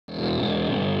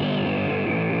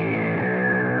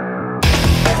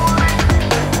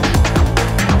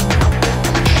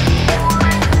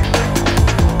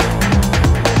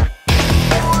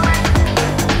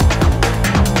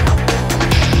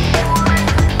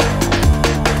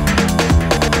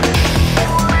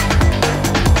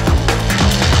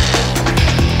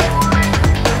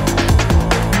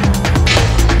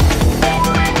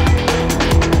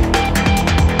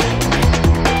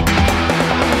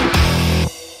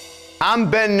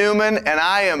I'm Ben Newman, and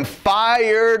I am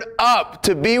fired up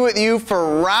to be with you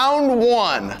for round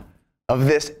one of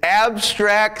this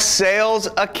Abstrakt Sales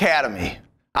Academy.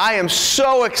 I am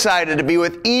so excited to be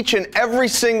with each and every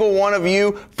single one of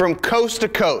you from coast to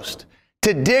coast,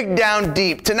 to dig down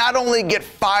deep, to not only get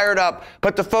fired up,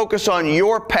 but to focus on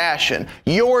your passion,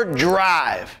 your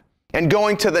drive, and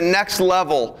going to the next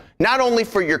level, not only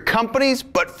for your companies,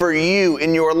 but for you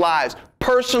in your lives,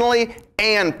 personally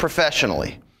and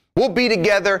professionally. We'll be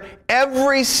together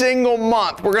every single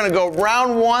month. We're going to go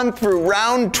round 1 through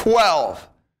round 12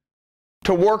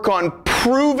 to work on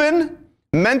proven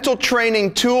mental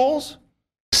training tools,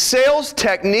 sales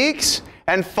techniques,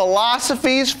 and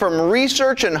philosophies from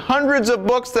research and hundreds of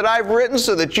books that I've written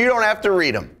so that you don't have to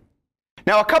read them.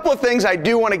 Now, a couple of things I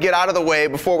do want to get out of the way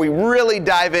before we really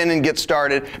dive in and get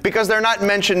started, because they're not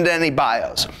mentioned in any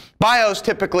bios. Bios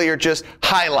typically are just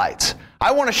highlights.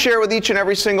 I want to share with each and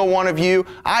every single one of you,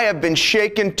 I have been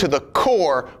shaken to the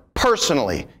core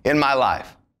personally in my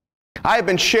life. I have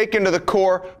been shaken to the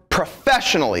core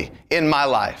professionally in my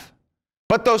life.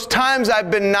 But those times I've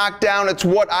been knocked down, it's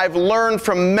what I've learned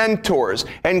from mentors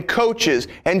and coaches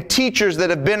and teachers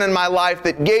that have been in my life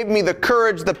that gave me the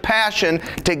courage, the passion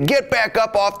to get back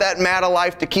up off that mat of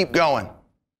life to keep going.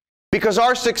 Because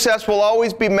our success will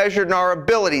always be measured in our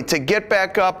ability to get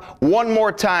back up one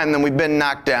more time than we've been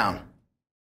knocked down.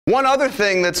 One other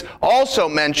thing that's also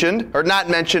mentioned, or not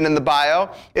mentioned in the bio,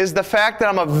 is the fact that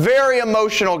I'm a very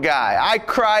emotional guy. I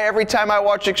cry every time I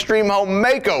watch Extreme Home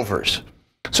Makeovers.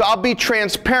 So I'll be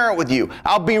transparent with you.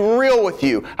 I'll be real with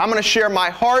you. I'm going to share my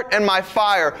heart and my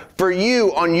fire for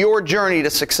you on your journey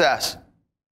to success.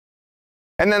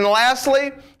 And then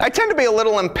lastly, I tend to be a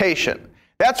little impatient.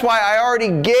 That's why I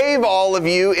already gave all of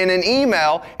you in an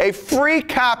email a free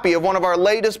copy of one of our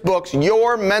latest books,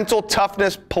 Your Mental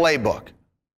Toughness Playbook.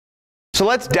 So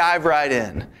let's dive right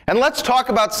in. And let's talk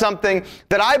about something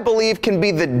that I believe can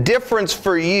be the difference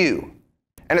for you.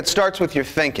 And it starts with your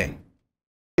thinking.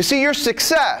 You see, your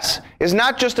success is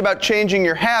not just about changing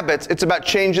your habits, it's about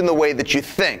changing the way that you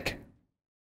think.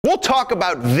 We'll talk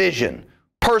about vision,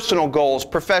 personal goals,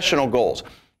 professional goals.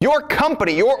 Your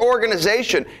company, your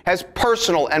organization has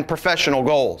personal and professional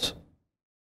goals.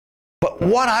 But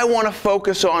what I want to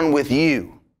focus on with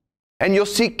you, and you'll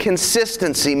see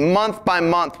consistency month by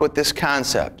month with this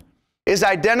concept, is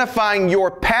identifying your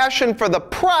passion for the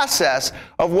process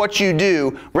of what you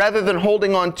do rather than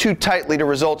holding on too tightly to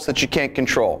results that you can't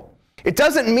control. It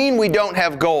doesn't mean we don't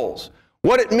have goals.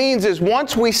 What it means is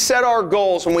once we set our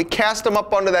goals and we cast them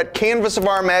up onto that canvas of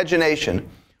our imagination,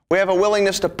 we have a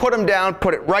willingness to put them down,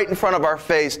 put it right in front of our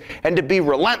face, and to be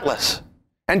relentless,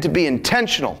 and to be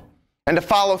intentional, and to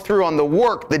follow through on the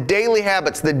work, the daily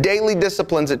habits, the daily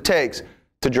disciplines it takes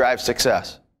to drive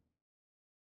success.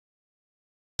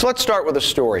 So let's start with a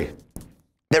story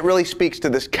that really speaks to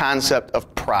this concept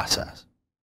of process.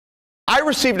 I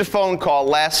received a phone call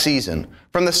last season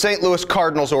from the St. Louis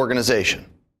Cardinals organization.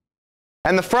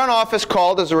 And the front office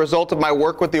called as a result of my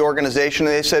work with the organization,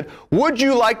 and they said, would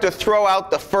you like to throw out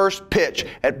the first pitch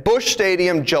at Busch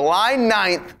Stadium July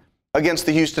 9th against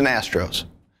the Houston Astros?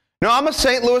 Now, I'm a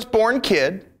St. Louis-born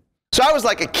kid, so I was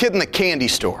like a kid in the candy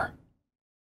store.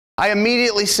 I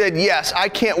immediately said, yes, I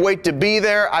can't wait to be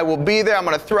there. I will be there. I'm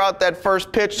going to throw out that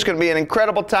first pitch. It's going to be an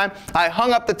incredible time. I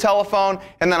hung up the telephone,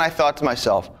 and then I thought to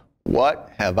myself,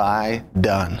 what have I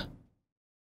done?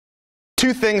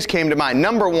 Two things came to mind.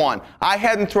 Number one, I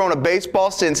hadn't thrown a baseball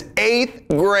since 8th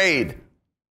grade.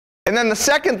 And then the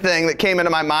second thing that came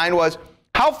into my mind was,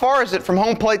 how far is it from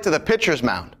home plate to the pitcher's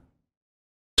mound?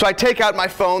 So I take out my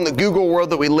phone, the Google world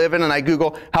that we live in, and I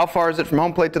Google, how far is it from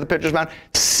home plate to the pitcher's mound?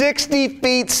 60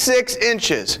 feet 6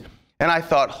 inches. And I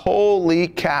thought, holy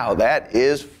cow, that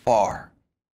is far.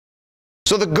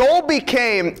 So the goal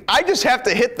became, I just have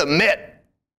to hit the mitt.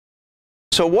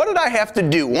 So what did I have to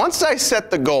do? Once I set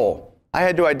the goal, I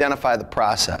had to identify the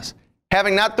process.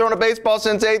 Having not thrown a baseball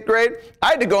since 8th grade,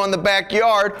 I had to go in the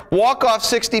backyard, walk off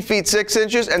 60 feet 6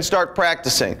 inches, and start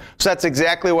practicing. So that's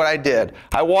exactly what I did.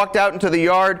 I walked out into the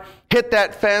yard, hit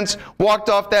that fence, walked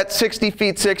off that 60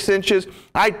 feet 6 inches.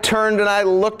 I turned and I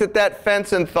looked at that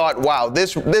fence and thought, wow,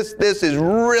 this is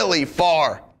really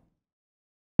far.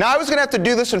 Now, I was going to have to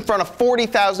do this in front of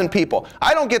 40,000 people.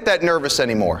 I don't get that nervous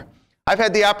anymore. I've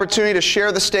had the opportunity to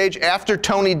share the stage after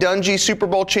Tony Dungy, Super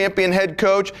Bowl champion head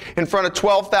coach, in front of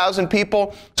 12,000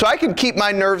 people, so I can keep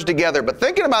my nerves together. But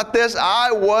thinking about this,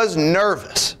 I was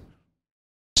nervous.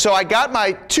 So I got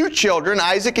my two children,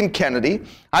 Isaac and Kennedy.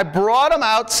 I brought them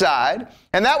outside,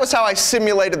 and that was how I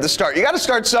simulated the start. You got to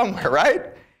start somewhere, right?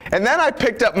 And then I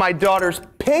picked up my daughter's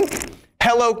pink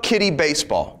Hello Kitty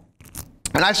baseball.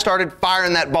 And I started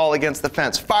firing that ball against the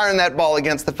fence, firing that ball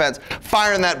against the fence,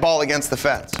 firing that ball against the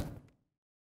fence.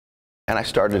 And I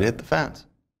started to hit the fence.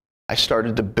 I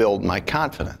started to build my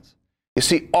confidence. You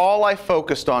see, all I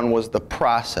focused on was the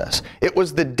process. It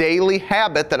was the daily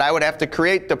habit that I would have to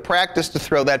create to practice to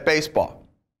throw that baseball.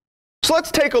 So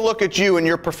let's take a look at you in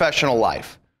your professional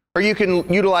life. Or you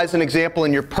can utilize an example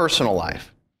in your personal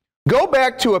life. Go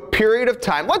back to a period of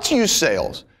time, let's use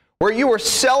sales, where you were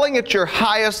selling at your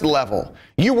highest level.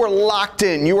 You were locked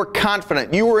in, you were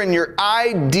confident, you were in your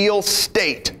ideal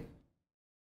state.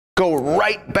 Go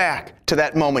right back to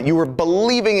that moment. You were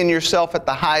believing in yourself at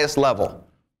the highest level.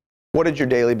 What did your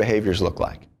daily behaviors look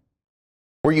like?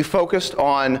 Were you focused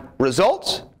on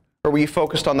results, or were you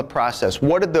focused on the process?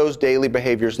 What did those daily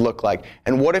behaviors look like?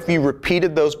 And what if you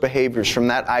repeated those behaviors from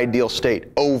that ideal state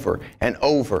over and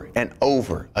over and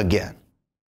over again?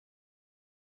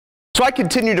 So I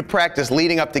continued to practice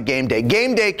leading up to game day.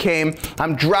 Game day came,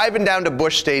 I'm driving down to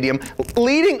Busch Stadium.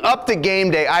 Leading up to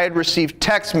game day, I had received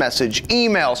text message,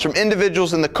 emails from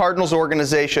individuals in the Cardinals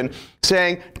organization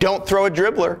saying, don't throw a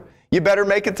dribbler. You better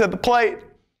make it to the plate.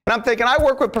 And I'm thinking, I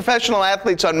work with professional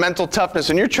athletes on mental toughness,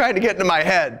 and you're trying to get into my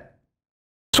head.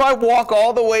 So I walk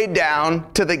all the way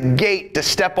down to the gate to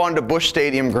step onto Busch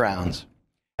Stadium grounds.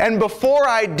 And before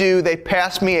I do, they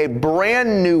pass me a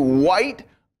brand new white,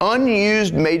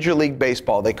 unused Major League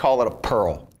Baseball. They call it a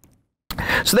pearl.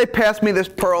 So they pass me this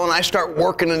pearl, and I start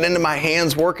working it into my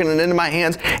hands,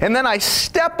 and then I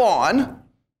step on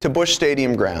to Busch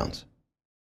Stadium grounds.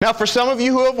 Now, for some of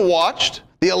you who have watched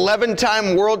the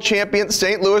 11-time world champion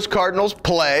St. Louis Cardinals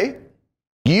play,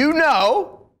 you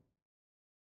know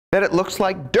that it looks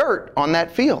like dirt on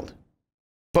that field.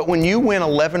 But when you win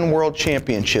 11 world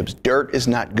championships, dirt is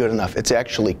not good enough. It's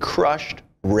actually crushed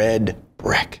red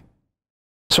brick.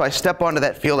 So I step onto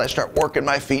that field, I start working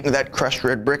my feet into that crushed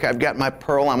red brick. I've got my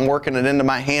pearl, I'm working it into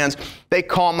my hands. They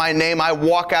call my name, I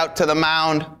walk out to the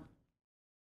mound.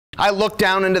 I look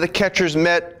down into the catcher's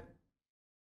mitt.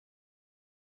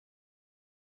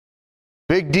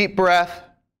 Big deep breath.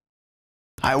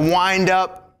 I wind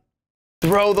up,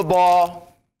 throw the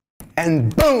ball,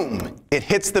 and boom, it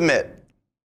hits the mitt.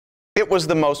 It was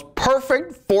the most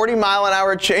perfect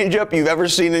 40-mile-an-hour changeup you've ever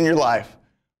seen in your life.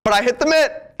 But I hit the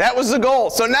mitt. That was the goal.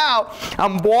 So now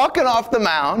I'm walking off the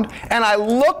mound, and I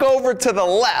look over to the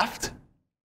left,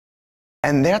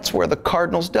 and that's where the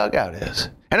Cardinals dugout is.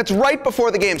 And it's right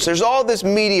before the game. So there's all this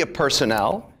media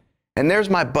personnel, and there's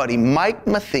my buddy Mike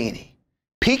Matheny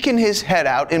peeking his head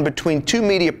out in between two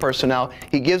media personnel.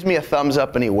 He gives me a thumbs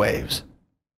up, and he waves.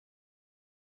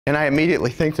 And I immediately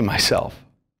think to myself,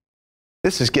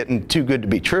 this is getting too good to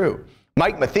be true.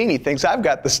 Mike Matheny thinks I've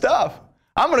got the stuff.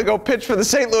 I'm going to go pitch for the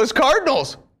St. Louis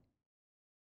Cardinals.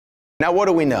 Now, what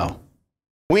do we know?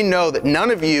 We know that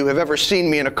none of you have ever seen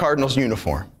me in a Cardinals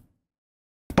uniform.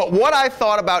 But what I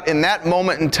thought about in that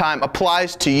moment in time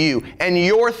applies to you and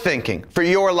your thinking for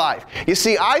your life. You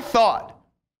see, I thought,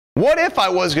 what if I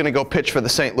was going to go pitch for the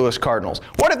St. Louis Cardinals?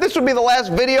 What if this would be the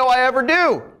last video I ever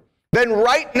do? Then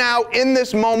right now, in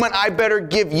this moment, I better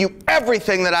give you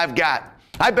everything that I've got.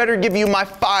 I better give you my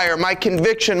fire, my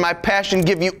conviction, my passion,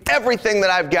 give you everything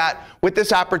that I've got with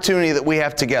this opportunity that we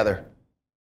have together.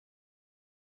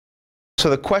 So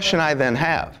the question I then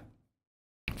have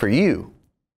for you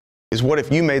is, what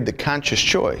if you made the conscious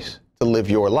choice to live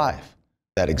your life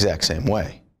that exact same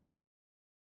way?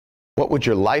 What would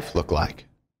your life look like?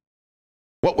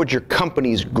 What would your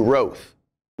company's growth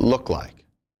look like?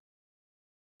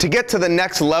 To get to the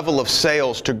next level of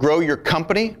sales, to grow your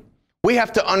company, we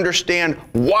have to understand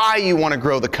why you want to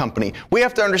grow the company. We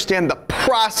have to understand the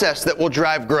process that will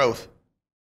drive growth.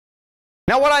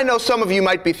 Now, what I know some of you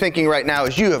might be thinking right now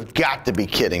is, you have got to be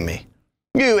kidding me.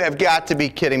 You have got to be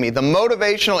kidding me. The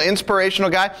motivational, inspirational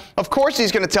guy, of course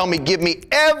he's going to tell me, give me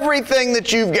everything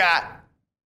that you've got.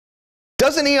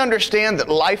 Doesn't he understand that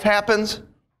life happens?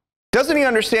 Doesn't he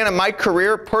understand in my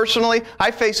career, personally,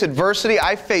 I face adversity,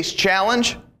 I face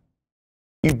challenge?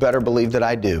 You better believe that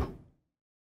I do.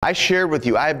 I shared with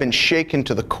you, I have been shaken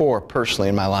to the core personally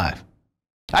in my life.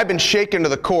 I've been shaken to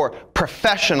the core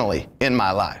professionally in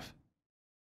my life.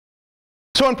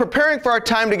 So in preparing for our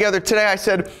time together today, I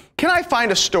said, can I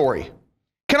find a story?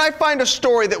 Can I find a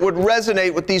story that would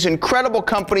resonate with these incredible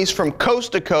companies from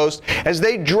coast to coast as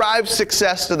they drive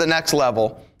success to the next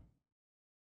level?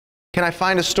 Can I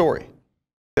find a story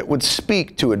that would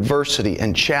speak to adversity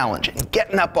and challenge and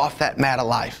getting up off that mat of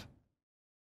life?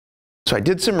 So I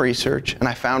did some research, and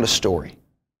I found a story.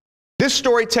 This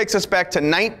story takes us back to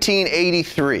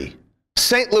 1983,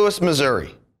 St. Louis,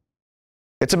 Missouri.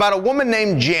 It's about a woman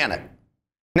named Janet.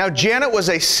 Now, Janet was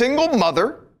a single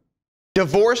mother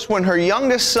divorced when her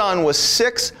youngest son was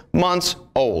 6 months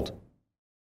old.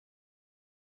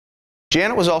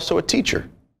 Janet was also a teacher.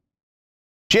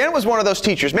 Janet was one of those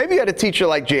teachers. Maybe you had a teacher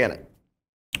like Janet.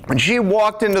 When she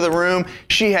walked into the room,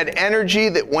 she had energy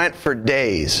that went for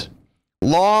days.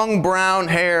 Long brown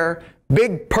hair,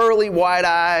 big pearly white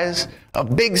eyes, a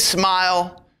big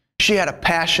smile. She had a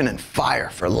passion and fire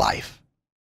for life.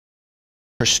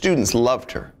 Her students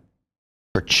loved her.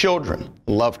 Her children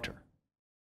loved her.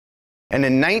 And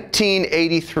in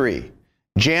 1983,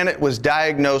 Janet was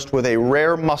diagnosed with a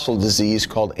rare muscle disease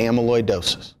called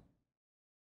amyloidosis.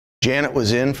 Janet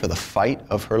was in for the fight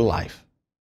of her life.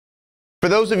 For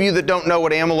those of you that don't know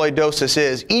what amyloidosis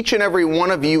is, each and every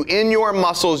one of you, in your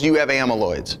muscles, you have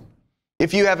amyloids.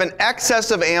 If you have an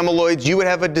excess of amyloids, you would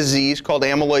have a disease called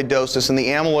amyloidosis, and the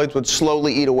amyloids would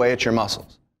slowly eat away at your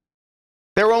muscles.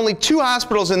 There were only 2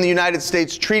 hospitals in the United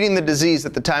States treating the disease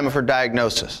at the time of her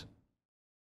diagnosis: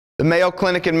 the Mayo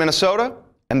Clinic in Minnesota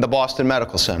and the Boston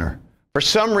Medical Center. For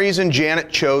some reason,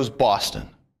 Janet chose Boston.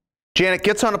 Janet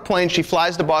gets on a plane, she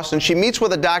flies to Boston, she meets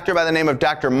with a doctor by the name of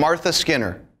Dr. Martha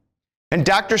Skinner. And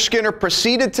Dr. Skinner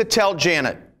proceeded to tell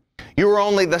Janet, "You are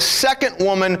only the second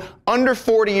woman under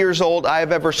 40 years old I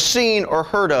have ever seen or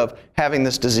heard of having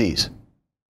this disease.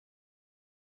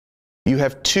 You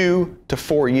have 2 to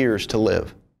 4 years to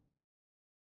live."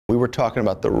 We were talking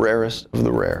about the rarest of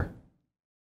the rare.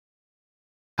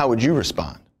 How would you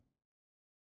respond?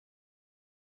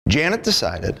 Janet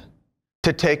decided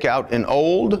to take out an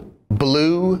old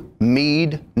blue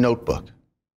Mead notebook,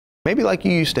 maybe like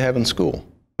you used to have in school.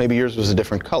 Maybe yours was a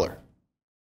different color.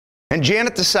 And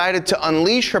Janet decided to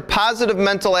unleash her positive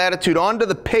mental attitude onto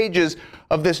the pages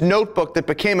of this notebook that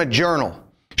became a journal.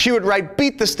 She would write,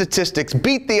 "Beat the statistics,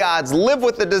 beat the odds, live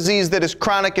with the disease that is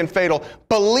chronic and fatal,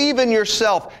 believe in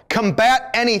yourself, combat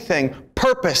anything,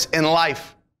 purpose in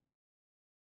life."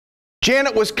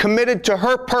 Janet was committed to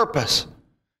her purpose,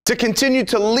 to continue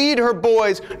to lead her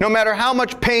boys no matter how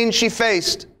much pain she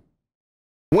faced.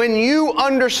 When you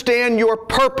understand your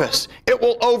purpose, it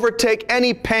will overtake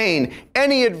any pain,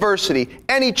 any adversity,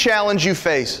 any challenge you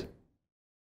face.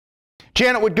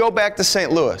 Janet would go back to St.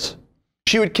 Louis.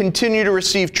 She would continue to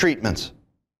receive treatments.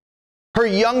 Her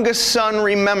youngest son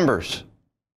remembers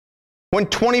when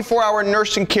 24-hour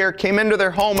nursing care came into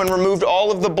their home and removed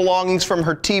all of the belongings from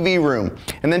her TV room.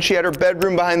 And then she had her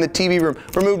bedroom behind the TV room,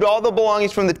 removed all the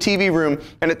belongings from the TV room,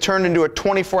 and it turned into a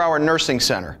 24-hour nursing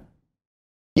center.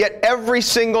 Yet every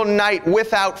single night,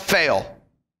 without fail,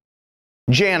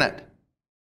 Janet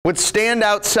would stand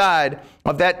outside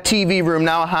of that TV room,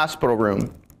 now a hospital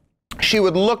room. She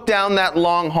would look down that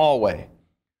long hallway.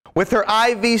 With her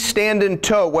IV stand in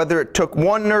tow, whether it took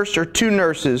 1 nurse or 2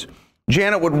 nurses,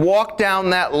 Janet would walk down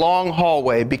that long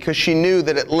hallway because she knew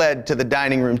that it led to the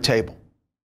dining room table.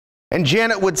 And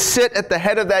Janet would sit at the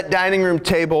head of that dining room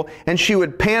table, and she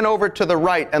would pan over to the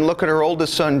right and look at her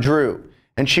oldest son, Drew.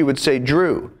 And she would say,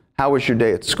 "Drew, how was your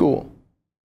day at school?"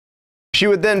 She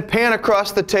would then pan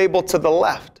across the table to the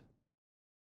left,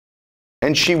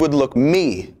 and she would look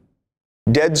me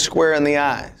dead square in the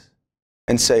eyes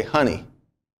and say, "Honey,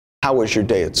 how was your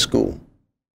day at school?"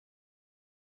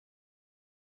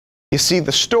 You see,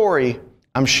 the story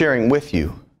I'm sharing with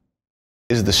you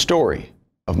is the story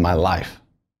of my life.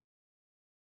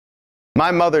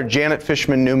 My mother, Janet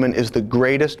Fishman Newman, is the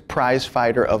greatest prize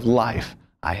fighter of life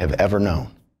I have ever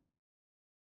known.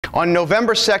 On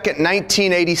November 2nd,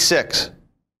 1986,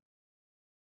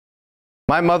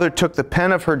 my mother took the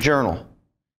pen of her journal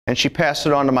and she passed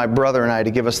it on to my brother and I to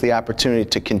give us the opportunity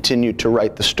to continue to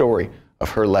write the story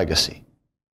of her legacy.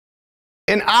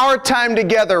 In our time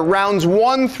together, rounds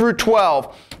 1 through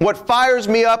 12, what fires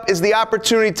me up is the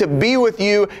opportunity to be with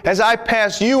you as I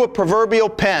pass you a proverbial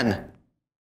pen,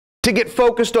 to get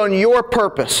focused on your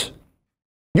purpose,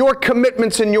 your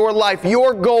commitments in your life,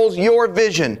 your goals, your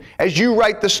vision, as you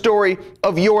write the story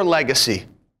of your legacy.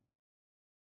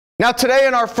 Now today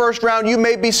in our first round, you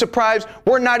may be surprised,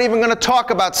 we're not even going to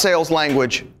talk about sales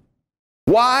language.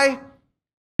 Why?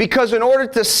 Because in order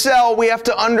to sell, we have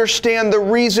to understand the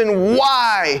reason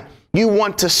why you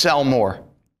want to sell more.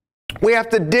 We have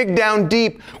to dig down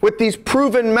deep with these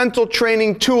proven mental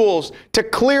training tools to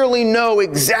clearly know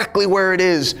exactly where it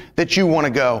is that you want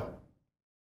to go.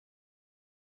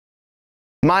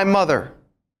 My mother,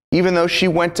 even though she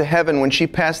went to heaven when she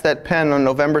passed that pen on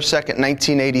November 2nd,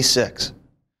 1986,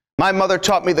 my mother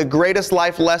taught me the greatest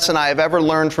life lesson I have ever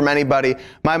learned from anybody.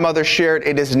 My mother shared,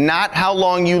 it is not how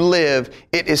long you live,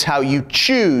 it is how you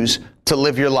choose to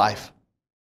live your life.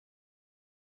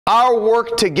 Our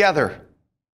work together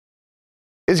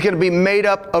is going to be made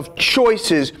up of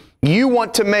choices you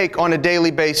want to make on a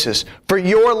daily basis for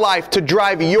your life to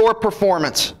drive your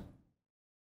performance.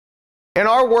 In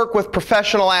our work with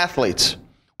professional athletes,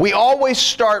 we always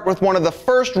start with one of the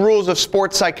first rules of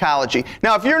sports psychology.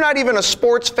 Now, if you're not even a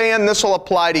sports fan, this will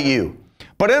apply to you.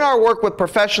 But in our work with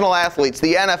professional athletes,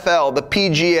 the NFL, the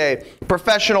PGA,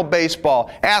 professional baseball,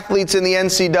 athletes in the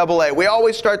NCAA, we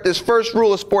always start this first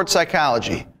rule of sports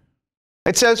psychology.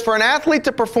 It says, for an athlete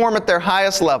to perform at their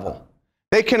highest level,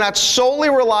 they cannot solely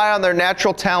rely on their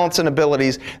natural talents and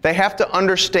abilities. They have to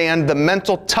understand the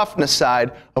mental toughness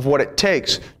side of what it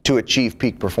takes to achieve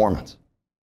peak performance.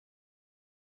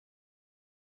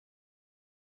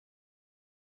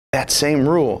 That same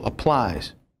rule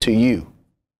applies to you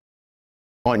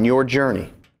on your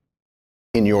journey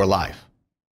in your life.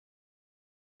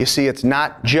 You see, it's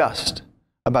not just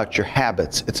about your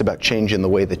habits. It's about changing the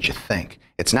way that you think.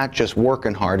 It's not just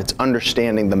working hard. It's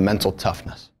understanding the mental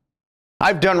toughness.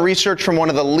 I've done research from one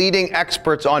of the leading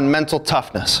experts on mental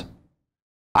toughness.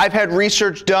 I've had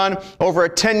research done over a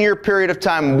 10-year period of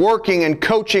time working and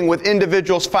coaching with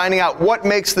individuals, finding out what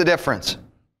makes the difference.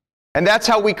 And that's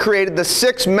how we created the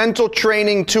 6 mental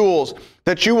training tools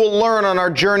that you will learn on our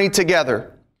journey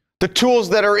together. The tools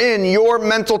that are in your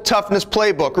mental toughness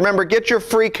playbook. Remember, get your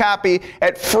free copy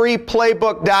at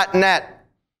freeplaybook.net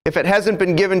if it hasn't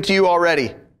been given to you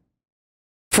already.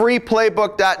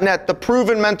 Freeplaybook.net, the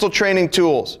proven mental training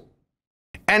tools.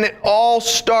 And it all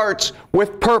starts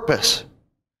with purpose.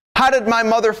 How did my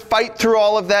mother fight through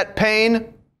all of that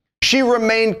pain? She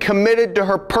remained committed to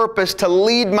her purpose to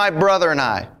lead my brother and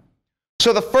I.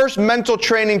 So the first mental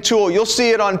training tool, you'll see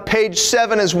it on page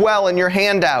 7 as well in your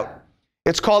handout.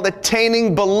 It's called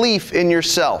Attaining Belief in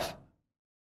Yourself.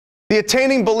 The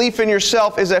Attaining Belief in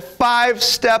Yourself is a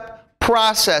 5-step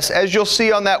process, as you'll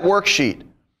see on that worksheet,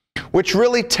 which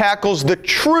really tackles the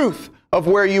truth of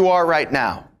where you are right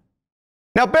now.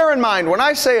 Now, bear in mind, when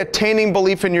I say attaining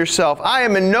belief in yourself, I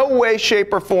am in no way,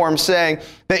 shape, or form saying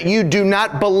that you do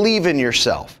not believe in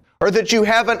yourself or that you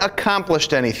haven't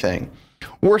accomplished anything.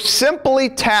 We're simply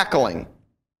tackling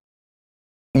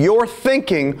your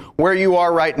thinking where you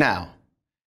are right now.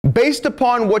 Based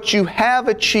upon what you have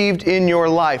achieved in your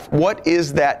life, what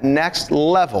is that next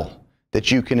level that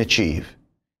you can achieve?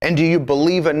 And do you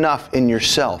believe enough in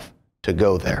yourself to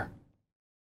go there?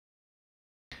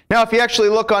 Now, if you actually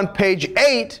look on page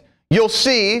 8, you'll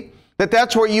see that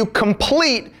that's where you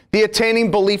complete the Attaining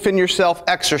Belief in Yourself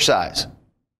exercise.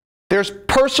 There's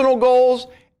personal goals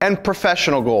and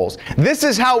professional goals. This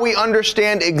is how we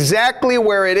understand exactly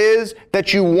where it is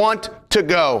that you want to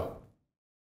go.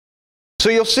 So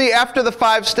you'll see after the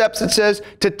 5 steps, it says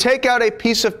to take out a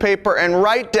piece of paper and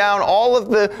write down all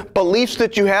of the beliefs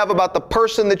that you have about the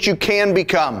person that you can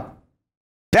become.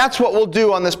 That's what we'll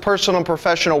do on this personal and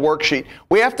professional worksheet.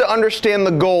 We have to understand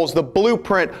the goals, the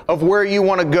blueprint of where you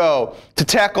want to go to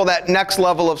tackle that next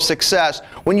level of success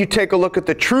when you take a look at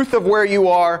the truth of where you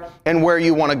are and where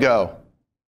you want to go.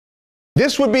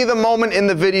 This would be the moment in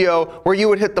the video where you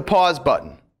would hit the pause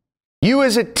button. You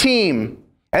as a team,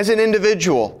 as an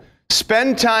individual,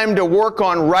 spend time to work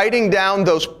on writing down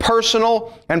those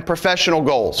personal and professional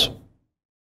goals.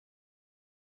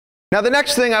 Now, the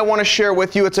next thing I want to share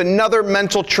with you, it's another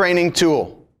mental training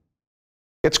tool.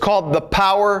 It's called the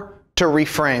power to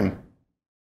reframe.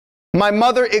 My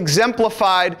mother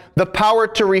exemplified the power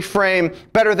to reframe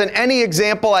better than any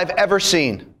example I've ever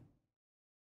seen.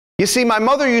 You see, my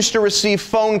mother used to receive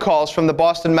phone calls from the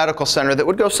Boston Medical Center that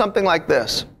would go something like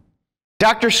this.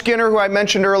 Dr. Skinner, who I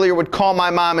mentioned earlier, would call my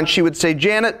mom and she would say,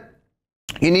 Janet,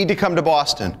 you need to come to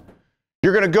Boston.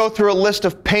 You're going to go through a list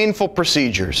of painful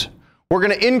procedures. We're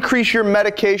going to increase your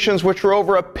medications, which are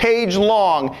over a page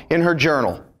long in her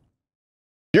journal.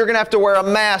 You're going to have to wear a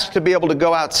mask to be able to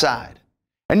go outside.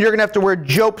 And you're going to have to wear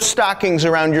jope stockings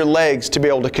around your legs to be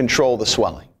able to control the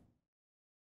swelling.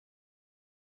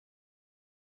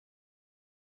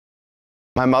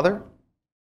 My mother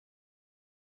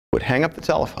would hang up the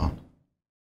telephone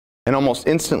and almost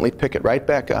instantly pick it right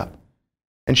back up.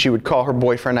 And she would call her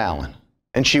boyfriend, Alan.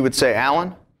 And she would say,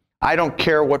 Alan, I don't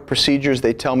care what procedures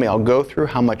they tell me I'll go through,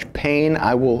 how much pain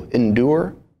I will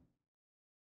endure.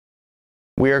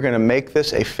 We are going to make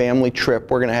this a family trip.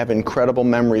 We're going to have incredible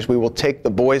memories. We will take the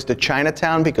boys to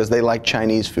Chinatown because they like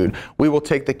Chinese food. We will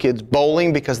take the kids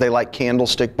bowling because they like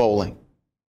candlestick bowling.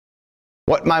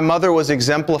 What my mother was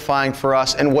exemplifying for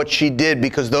us and what she did,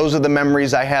 because those are the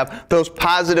memories I have, those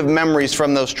positive memories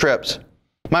from those trips.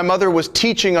 My mother was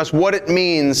teaching us what it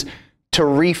means to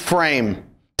reframe,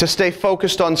 to stay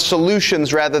focused on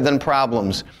solutions rather than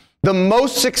problems. The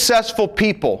most successful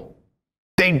people,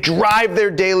 they drive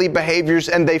their daily behaviors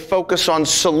and they focus on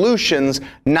solutions,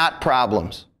 not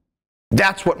problems.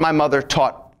 That's what my mother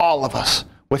taught all of us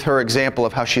with her example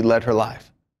of how she led her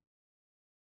life.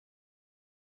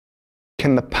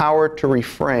 Can the power to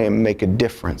reframe make a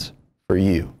difference for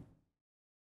you?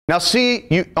 Now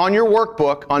see, on your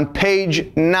workbook on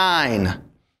page 9. Now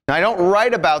I don't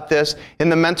write about this in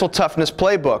the Mental Toughness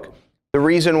Playbook. The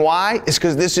reason why is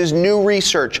because this is new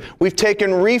research. We've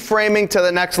taken reframing to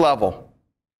the next level.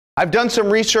 I've done some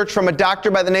research from a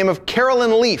doctor by the name of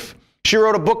Carolyn Leaf. She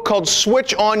wrote a book called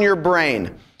Switch on Your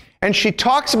Brain. And she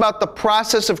talks about the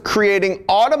process of creating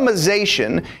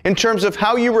automation in terms of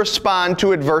how you respond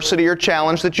to adversity or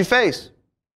challenge that you face.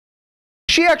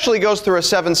 She actually goes through a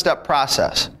 7-step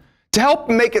process to help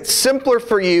make it simpler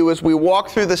for you as we walk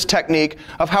through this technique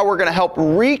of how we're going to help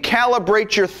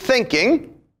recalibrate your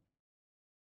thinking.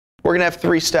 We're going to have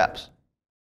 3 steps.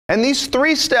 And these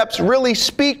 3 steps really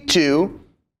speak to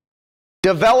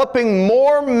developing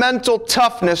more mental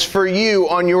toughness for you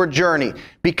on your journey,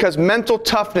 because mental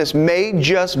toughness may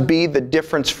just be the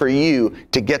difference for you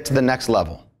to get to the next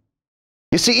level.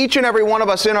 You see, each and every one of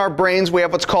us in our brains, we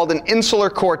have what's called an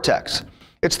insular cortex.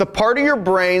 It's the part of your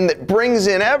brain that brings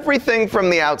in everything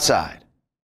from the outside.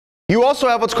 You also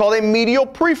have what's called a medial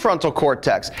prefrontal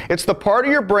cortex. It's the part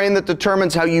of your brain that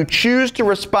determines how you choose to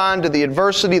respond to the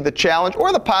adversity, the challenge,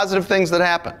 or the positive things that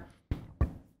happen.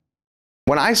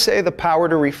 When I say the power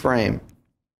to reframe,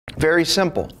 very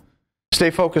simple. Stay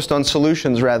focused on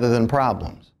solutions rather than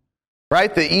problems.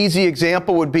 Right? The easy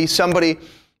example would be somebody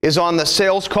is on the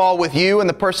sales call with you and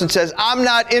the person says, "I'm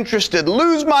not interested,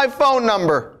 lose my phone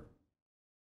number."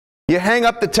 You hang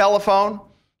up the telephone.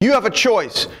 You have a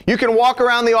choice. You can walk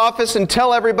around the office and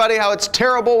tell everybody how it's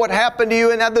terrible what happened to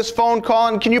you and had this phone call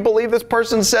and can you believe this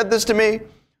person said this to me?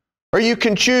 Or you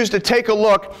can choose to take a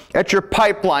look at your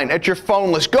pipeline, at your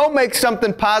phone list. Go make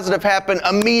something positive happen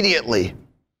immediately.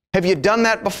 Have you done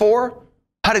that before?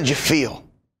 How did you feel?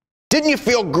 Didn't you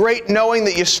feel great knowing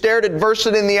that you stared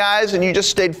adversity in the eyes and you just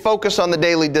stayed focused on the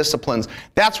daily disciplines?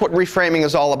 That's what reframing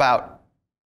is all about.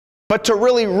 But to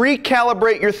really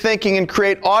recalibrate your thinking and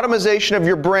create automation of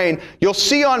your brain, you'll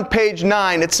see on page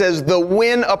 9, it says the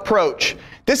win approach.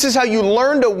 This is how you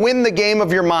learn to win the game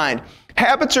of your mind.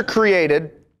 Habits are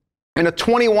created in a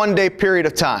 21-day period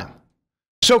of time.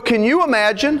 So can you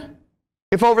imagine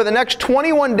if over the next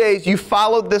 21 days you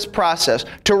followed this process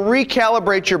to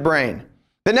recalibrate your brain?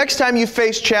 The next time you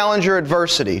face challenge or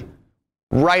adversity,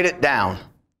 write it down.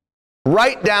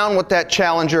 Write down what that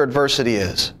challenge or adversity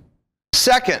is.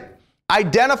 Second,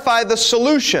 identify the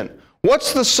solution.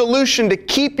 What's the solution to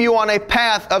keep you on a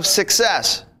path of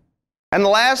success? And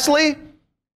lastly,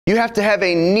 you have to have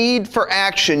a need for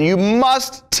action. You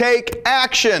must take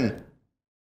action.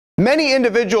 Many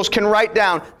individuals can write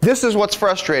down, this is what's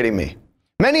frustrating me.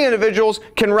 Many individuals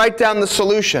can write down the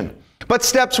solution. But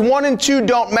steps 1 and 2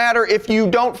 don't matter if you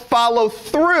don't follow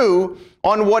through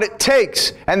on what it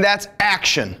takes, and that's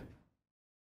action.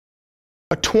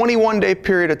 A 21-day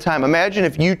period of time. Imagine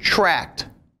if you tracked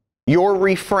your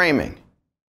reframing.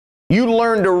 You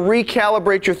learned to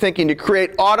recalibrate your thinking, to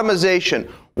create automation.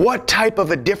 What type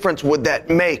of a difference would that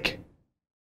make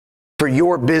for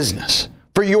your business,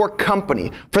 for your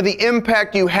company, for the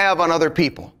impact you have on other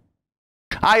people?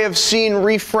 I have seen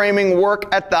reframing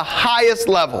work at the highest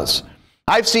levels.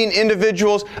 I've seen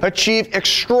individuals achieve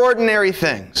extraordinary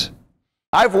things.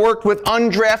 I've worked with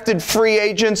undrafted free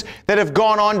agents that have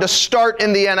gone on to start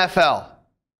in the NFL.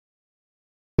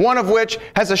 One of which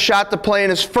has a shot to play in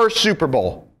his first Super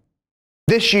Bowl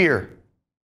this year.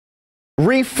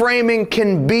 Reframing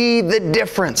can be the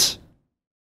difference.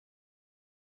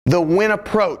 The win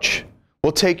approach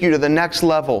will take you to the next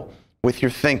level with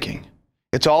your thinking.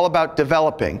 It's all about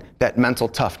developing that mental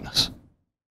toughness.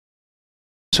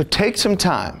 So take some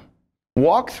time.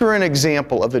 Walk through an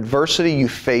example of adversity you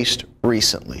faced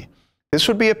recently. This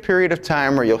would be a period of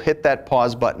time where you'll hit that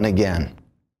pause button again.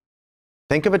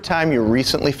 Think of a time you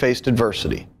recently faced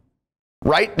adversity.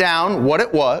 Write down what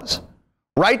it was.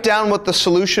 Write down what the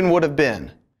solution would have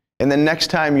been. And the next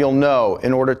time you'll know,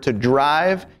 in order to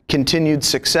drive continued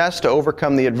success, to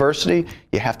overcome the adversity,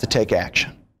 you have to take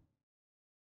action.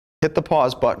 Hit the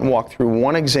pause button, walk through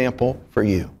one example for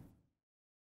you.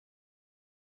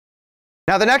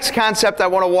 Now, the next concept I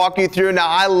want to walk you through, now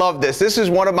I love this. This is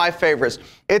one of my favorites.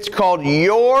 It's called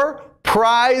Your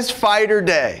Prize Fighter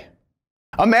Day.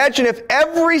 Imagine if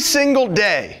every single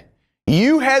day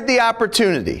you had the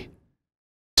opportunity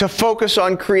to focus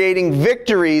on creating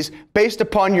victories based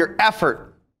upon your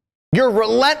effort, your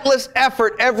relentless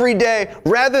effort every day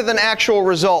rather than actual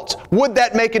results. Would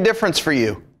that make a difference for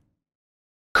you?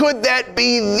 Could that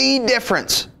be the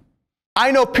difference?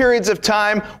 I know periods of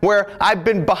time where I've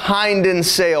been behind in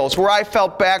sales, where I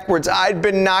felt backwards, I'd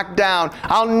been knocked down.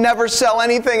 I'll never sell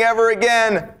anything ever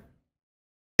again.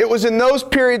 It was in those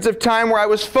periods of time where I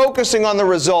was focusing on the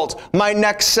results, my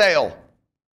next sale,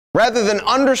 rather than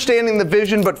understanding the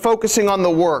vision but focusing on the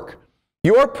work.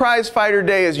 Your Prize Fighter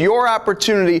Day is your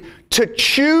opportunity to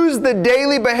choose the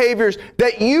daily behaviors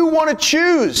that you want to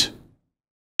choose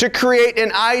to create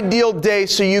an ideal day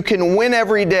so you can win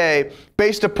every day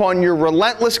based upon your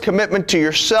relentless commitment to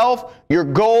yourself, your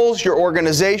goals, your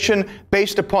organization,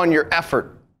 based upon your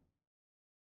effort.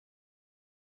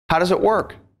 How does it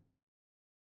work?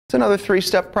 It's another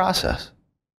three-step process.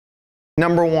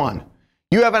 Number one,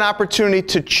 you have an opportunity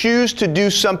to choose to do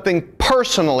something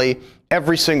personally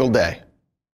every single day.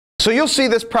 So you'll see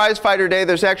this Prize Fighter Day,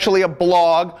 there's actually a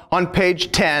blog on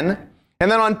page 10.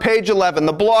 And then on page 11,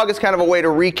 the blog is kind of a way to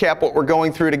recap what we're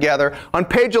going through together. On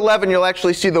page 11, you'll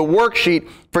actually see the worksheet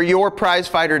for your Prize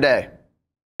Fighter Day.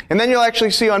 And then you'll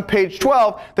actually see on page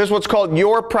 12, there's what's called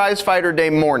your Prize Fighter Day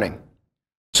morning.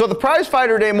 So the Prize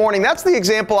Fighter Day morning, that's the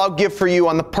example I'll give for you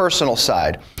on the personal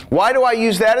side. Why do I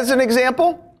use that as an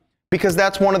example? Because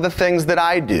that's one of the things that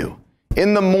I do.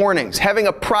 In the mornings, having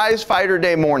a Prize Fighter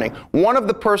Day morning, one of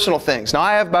the personal things. Now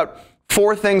I have about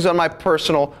 4 things on my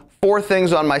personal, 4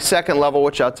 things on my second level,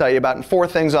 which I'll tell you about, and 4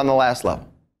 things on the last level.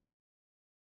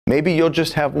 Maybe you'll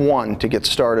just have 1 to get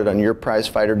started on your Prize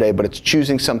Fighter Day, but it's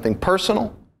choosing something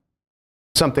personal,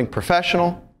 something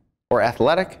professional or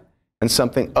athletic, and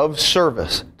something of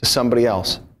service to somebody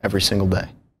else every single day.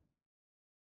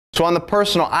 So on the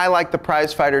personal, I like the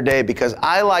Prize Fighter Day because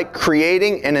I like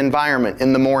creating an environment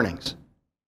in the mornings.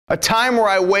 A time where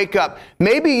I wake up.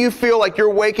 Maybe you feel like you're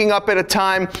waking up at a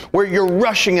time where you're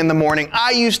rushing in the morning.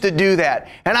 I used to do that,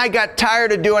 and I got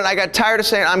tired of doing it. I got tired of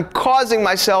saying I'm causing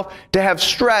myself to have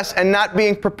stress and not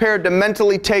being prepared to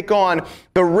mentally take on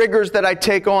the rigors that I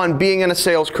take on being in a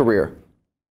sales career.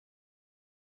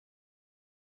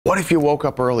 What if you woke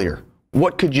up earlier?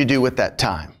 What could you do with that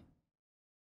time?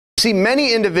 See,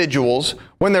 many individuals,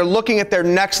 when they're looking at their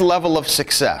next level of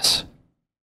success,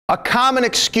 a common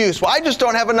excuse, well, I just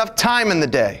don't have enough time in the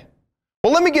day.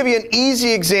 Well, let me give you an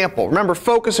easy example. Remember,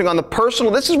 focusing on the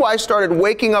personal. This is why I started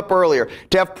waking up earlier,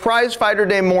 to have Prize Fighter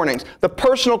Day mornings, the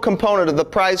personal component of the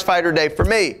Prize Fighter Day for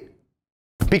me.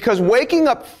 Because waking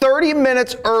up 30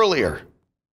 minutes earlier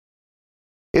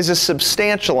is a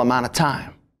substantial amount of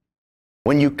time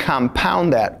when you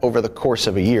compound that over the course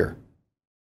of a year.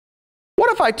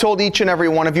 What if I told each and every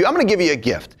one of you, I'm going to give you a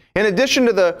gift. In addition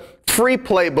to the free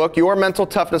playbook, your mental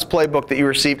toughness playbook that you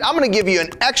received, I'm going to give you an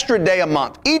extra day a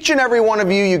month. Each and every one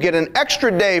of you, you get an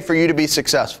extra day for you to be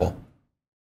successful.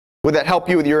 Would that help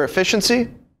you with your efficiency?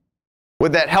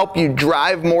 Would that help you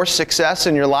drive more success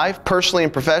in your life, personally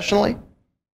and professionally?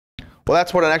 Well,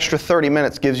 that's what an extra 30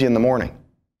 minutes gives you in the morning.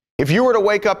 If you were to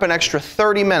wake up an extra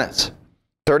 30 minutes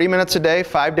a day,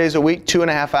 5 days a week,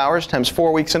 2.5 hours, times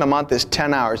 4 weeks in a month is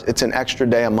 10 hours. It's an extra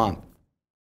day a month.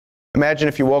 Imagine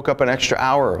if you woke up an extra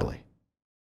hour early.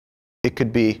 It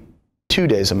could be 2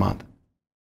 days a month.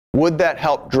 Would that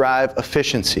help drive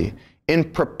efficiency in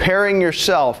preparing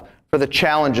yourself for the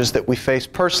challenges that we face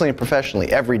personally and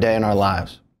professionally every day in our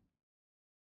lives?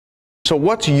 So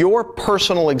what's your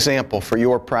personal example for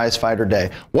your Prize Fighter Day?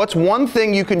 What's one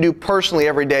thing you can do personally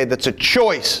every day that's a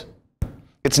choice?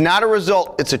 It's not a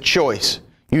result, it's a choice.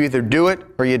 You either do it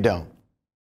or you don't.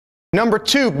 Number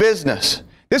 2, business.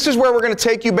 This is where we're going to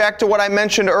take you back to what I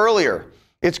mentioned earlier.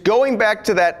 It's going back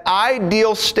to that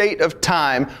ideal state of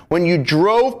time when you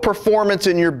drove performance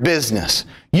in your business.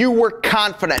 You were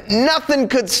confident. Nothing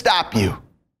could stop you.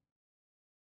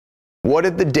 What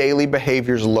did the daily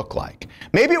behaviors look like?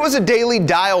 Maybe it was a daily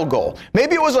dial goal.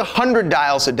 Maybe it was 100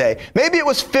 dials a day. Maybe it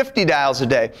was 50 dials a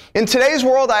day. In today's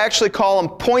world, I actually call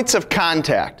them points of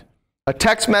contact. A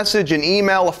text message, an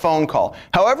email, a phone call.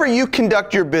 However you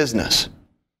conduct your business.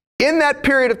 In that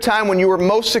period of time when you were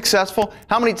most successful,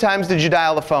 how many times did you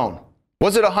dial the phone?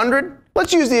 Was it 100?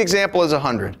 Let's use the example as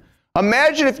 100.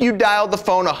 Imagine if you dialed the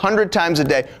phone 100 times a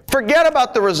day. Forget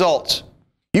about the results.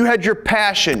 You had your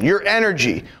passion, your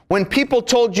energy. When people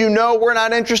told you, no, we're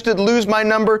not interested, lose my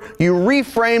number, you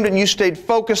reframed and you stayed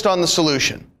focused on the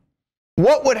solution.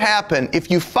 What would happen if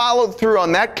you followed through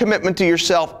on that commitment to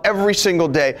yourself every single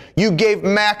day? You gave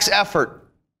max effort.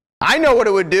 I know what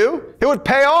it would do. It would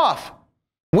pay off.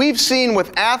 We've seen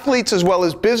with athletes as well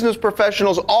as business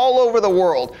professionals all over the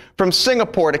world, from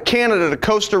Singapore to Canada to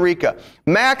Costa Rica,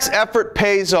 max effort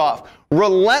pays off.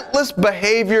 Relentless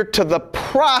behavior to the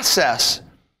process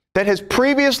that has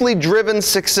previously driven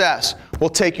success will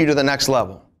take you to the next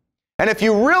level. And if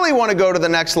you really want to go to the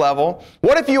next level,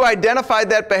 what if you identified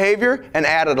that behavior and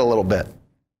added a little bit?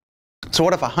 So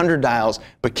what if 100 dials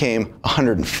became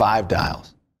 105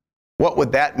 dials? What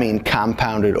would that mean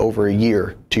compounded over a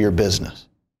year to your business?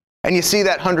 And you see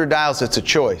that 100 dials, it's a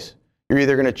choice. You're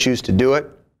either going to choose to do it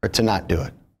or to not do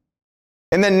it.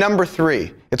 And then number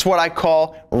 3, it's what I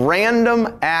call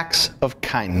random acts of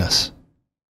kindness.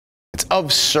 It's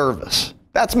of service.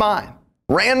 That's mine.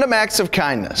 Random acts of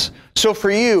kindness. So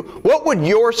for you, what would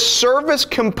your service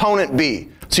component be?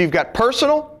 So you've got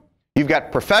personal, you've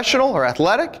got professional or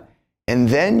athletic, and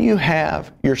then you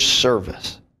have your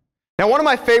service. Now, one of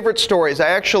my favorite stories, I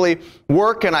actually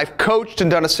work and I've coached and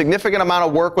done a significant amount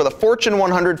of work with a Fortune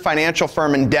 100 financial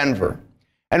firm in Denver.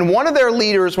 And one of their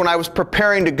leaders, when I was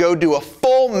preparing to go do a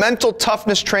full mental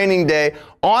toughness training day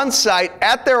on site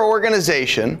at their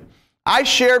organization, I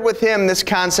shared with him this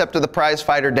concept of the prize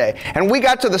fighter day. And we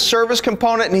got to the service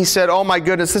component and he said, oh my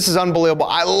goodness, this is unbelievable.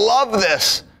 I love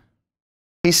this.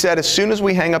 He said, as soon as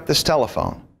we hang up this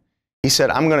telephone, he said,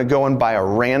 I'm going to go and buy a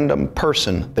random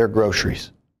person their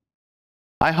groceries.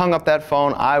 I hung up that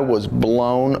phone. I was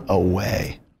blown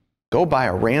away. Go buy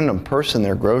a random person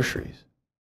their groceries.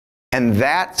 And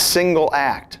that single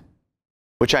act,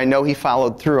 which I know he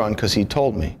followed through on because he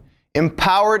told me,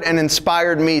 empowered and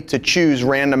inspired me to choose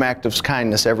random acts of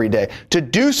kindness every day, to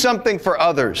do something for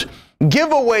others,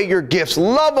 give away your gifts,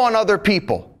 love on other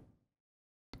people.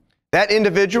 That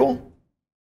individual,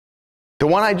 the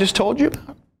one I just told you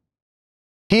about,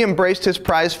 he embraced his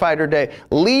prize fighter day,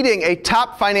 leading a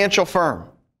top financial firm.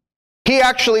 He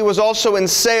actually was also in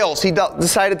sales. He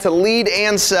decided to lead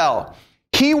and sell.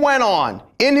 He went on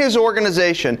in his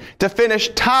organization to finish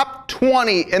top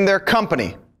 20 in their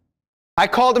company. I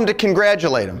called him to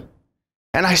congratulate him.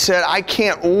 And I said, I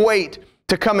can't wait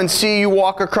to come and see you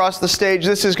walk across the stage.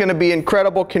 This is going to be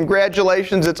incredible.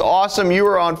 Congratulations. It's awesome. You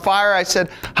were on fire. I said,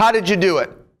 how did you do it?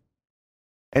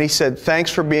 And he said,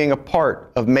 thanks for being a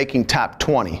part of making top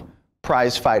 20.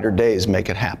 Prize fighter days make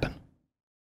it happen.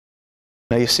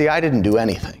 Now you see, I didn't do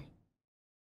anything.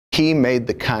 He made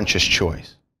the conscious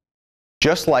choice.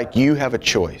 Just like you have a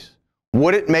choice.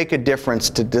 Would it make a difference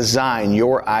to design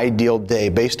your ideal day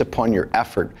based upon your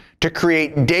effort, to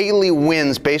create daily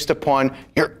wins based upon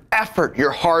your effort,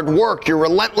 your hard work, your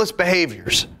relentless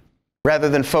behaviors, rather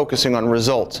than focusing on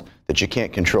results that you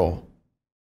can't control?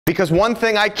 Because one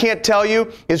thing I can't tell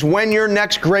you is when your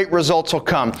next great results will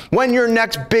come, when your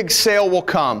next big sale will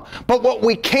come. But what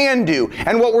we can do,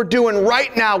 and what we're doing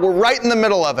right now, we're right in the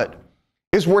middle of it,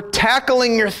 is we're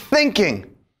tackling your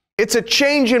thinking. It's a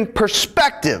change in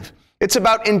perspective. It's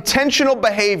about intentional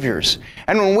behaviors.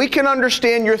 And when we can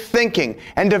understand your thinking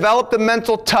and develop the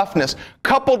mental toughness,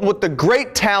 coupled with the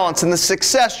great talents and the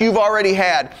success you've already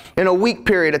had in a week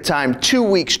period of time, 2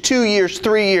 weeks, 2 years,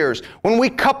 3 years, when we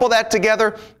couple that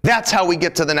together, that's how we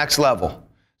get to the next level.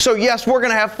 So yes, we're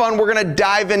going to have fun. We're going to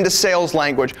dive into sales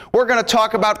language. We're going to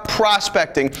talk about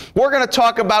prospecting. We're going to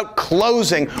talk about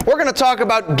closing. We're going to talk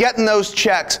about getting those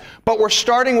checks. But we're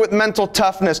starting with mental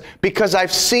toughness because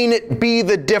I've seen it be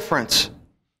the difference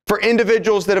for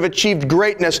individuals that have achieved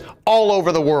greatness all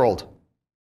over the world.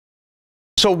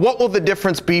 So what will the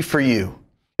difference be for you?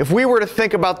 If we were to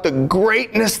think about the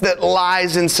greatness that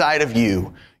lies inside of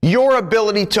you, your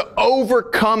ability to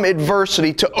overcome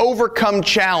adversity, to overcome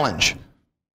challenge,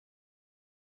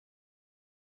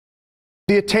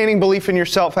 the attaining belief in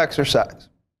yourself exercise.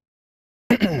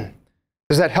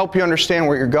 Does that help you understand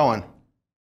where you're going?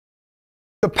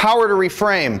 The power to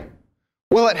reframe.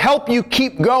 Will it help you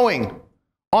keep going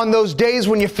on those days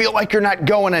when you feel like you're not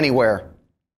going anywhere?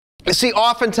 You see,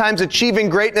 oftentimes achieving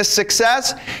greatness,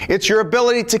 success, it's your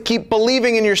ability to keep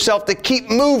believing in yourself, to keep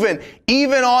moving,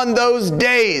 even on those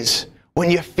days when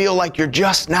you feel like you're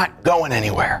just not going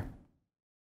anywhere.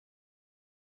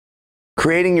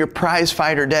 Creating your prize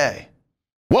fighter day.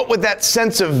 What would that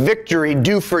sense of victory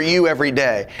do for you every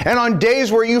day? And on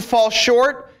days where you fall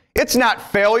short, it's not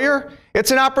failure.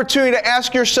 It's an opportunity to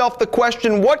ask yourself the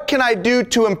question, what can I do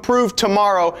to improve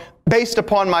tomorrow based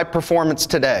upon my performance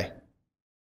today?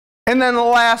 And then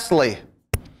lastly,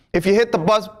 if you hit the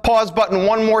pause button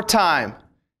one more time,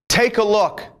 take a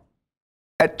look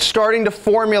at starting to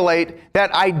formulate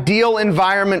that ideal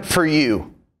environment for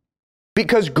you.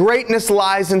 Because greatness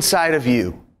lies inside of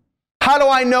you. How do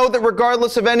I know that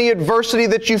regardless of any adversity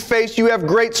that you face, you have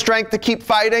great strength to keep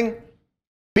fighting?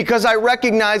 Because I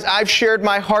recognize I've shared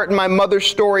my heart and my mother's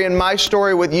story and my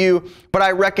story with you, but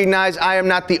I recognize I am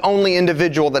not the only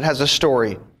individual that has a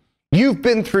story. You've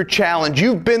been through challenge.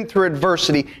 You've been through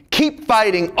adversity. Keep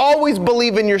fighting. Always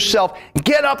believe in yourself.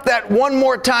 Get up that one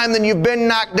more time than you've been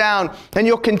knocked down, and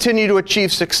you'll continue to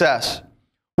achieve success.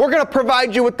 We're going to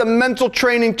provide you with the mental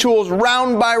training tools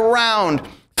round by round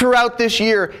throughout this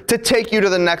year to take you to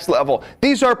the next level.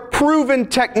 These are proven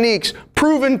techniques,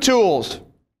 proven tools,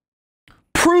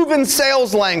 proven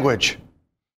sales language.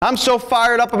 I'm so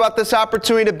fired up about this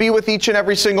opportunity to be with each and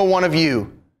every single one of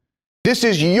you. This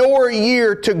is your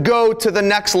year to go to the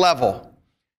next level.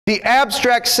 The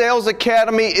Abstrakt Sales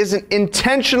Academy is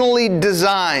intentionally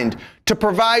designed to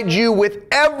provide you with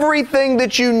everything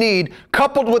that you need,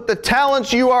 coupled with the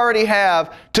talents you already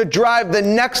have, to drive the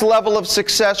next level of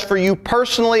success for you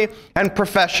personally and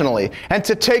professionally, and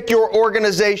to take your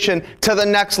organization to the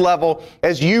next level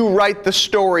as you write the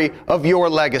story of your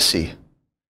legacy.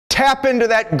 Tap into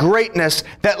that greatness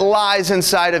that lies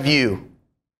inside of you.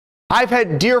 I've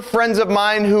had dear friends of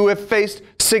mine who have faced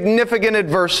significant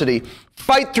adversity,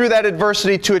 fight through that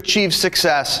adversity to achieve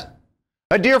success.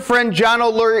 A dear friend, John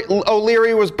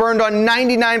O'Leary, was burned on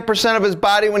 99% of his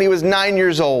body when he was 9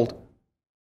 years old.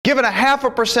 Given a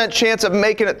 0.5% chance of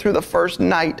making it through the first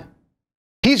night.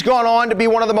 He's gone on to be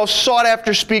one of the most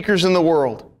sought-after speakers in the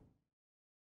world.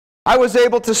 I was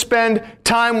able to spend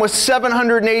time with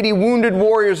 780 wounded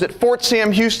warriors at Fort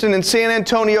Sam Houston in San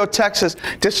Antonio, Texas,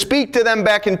 to speak to them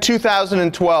back in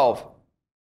 2012.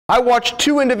 I watched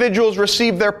 2 individuals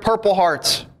receive their Purple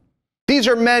Hearts. These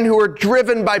are men who are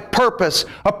driven by purpose,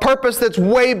 a purpose that's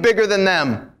way bigger than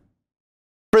them.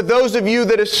 For those of you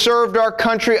that have served our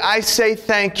country, I say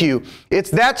thank you. It's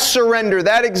that surrender,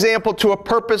 that example to a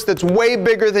purpose that's way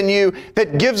bigger than you,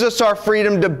 that gives us our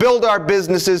freedom to build our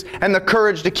businesses and the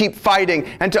courage to keep fighting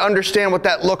and to understand what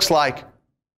that looks like.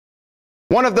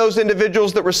 One of those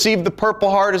individuals that received the Purple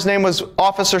Heart, his name was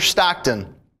Officer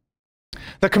Stockton.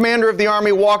 The commander of the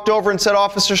Army walked over and said,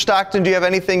 "Officer Stockton, do you have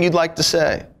anything you'd like to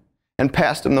say?" And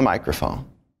passed him the microphone.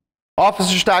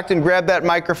 Officer Stockton grabbed that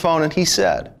microphone and he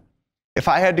said, "If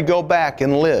I had to go back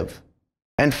and live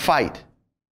and fight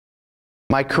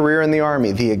my career in the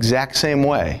Army the exact same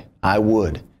way, I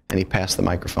would." And he passed the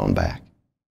microphone back.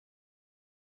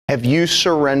 Have you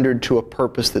surrendered to a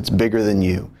purpose that's bigger than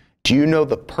you? Do you know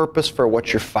the purpose for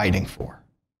what you're fighting for?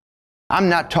 I'm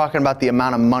not talking about the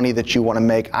amount of money that you want to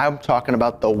make. I'm talking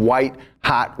about the white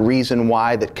hot reason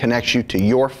why that connects you to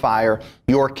your fire,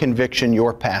 your conviction,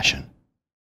 your passion.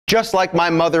 Just like my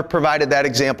mother provided that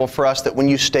example for us, that when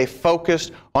you stay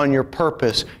focused on your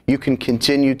purpose, you can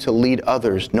continue to lead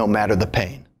others no matter the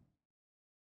pain.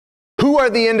 Who are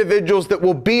the individuals that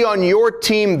will be on your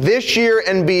team this year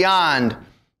and beyond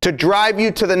to drive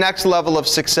you to the next level of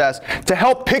success, to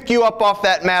help pick you up off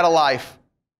that mat of life?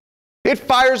 It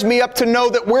fires me up to know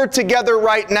that we're together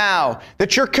right now,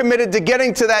 that you're committed to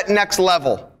getting to that next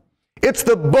level. It's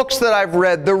the books that I've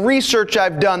read, the research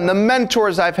I've done, the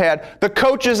mentors I've had, the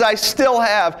coaches I still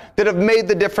have that have made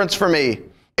the difference for me.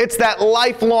 It's that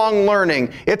lifelong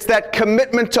learning. It's that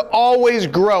commitment to always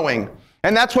growing.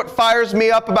 And that's what fires me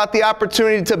up about the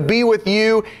opportunity to be with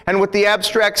you and with the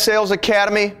Abstrakt Sales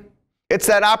Academy. It's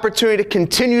that opportunity to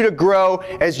continue to grow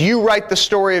as you write the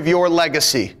story of your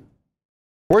legacy.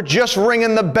 We're just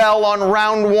ringing the bell on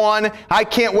round 1. I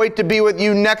can't wait to be with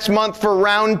you next month for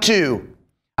round 2.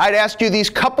 I'd ask you these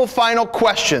couple final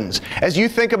questions as you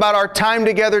think about our time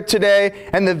together today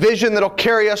and the vision that'll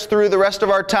carry us through the rest of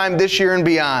our time this year and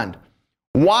beyond.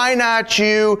 Why not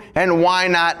you, and why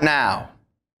not now?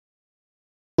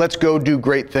 Let's go do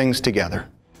great things together.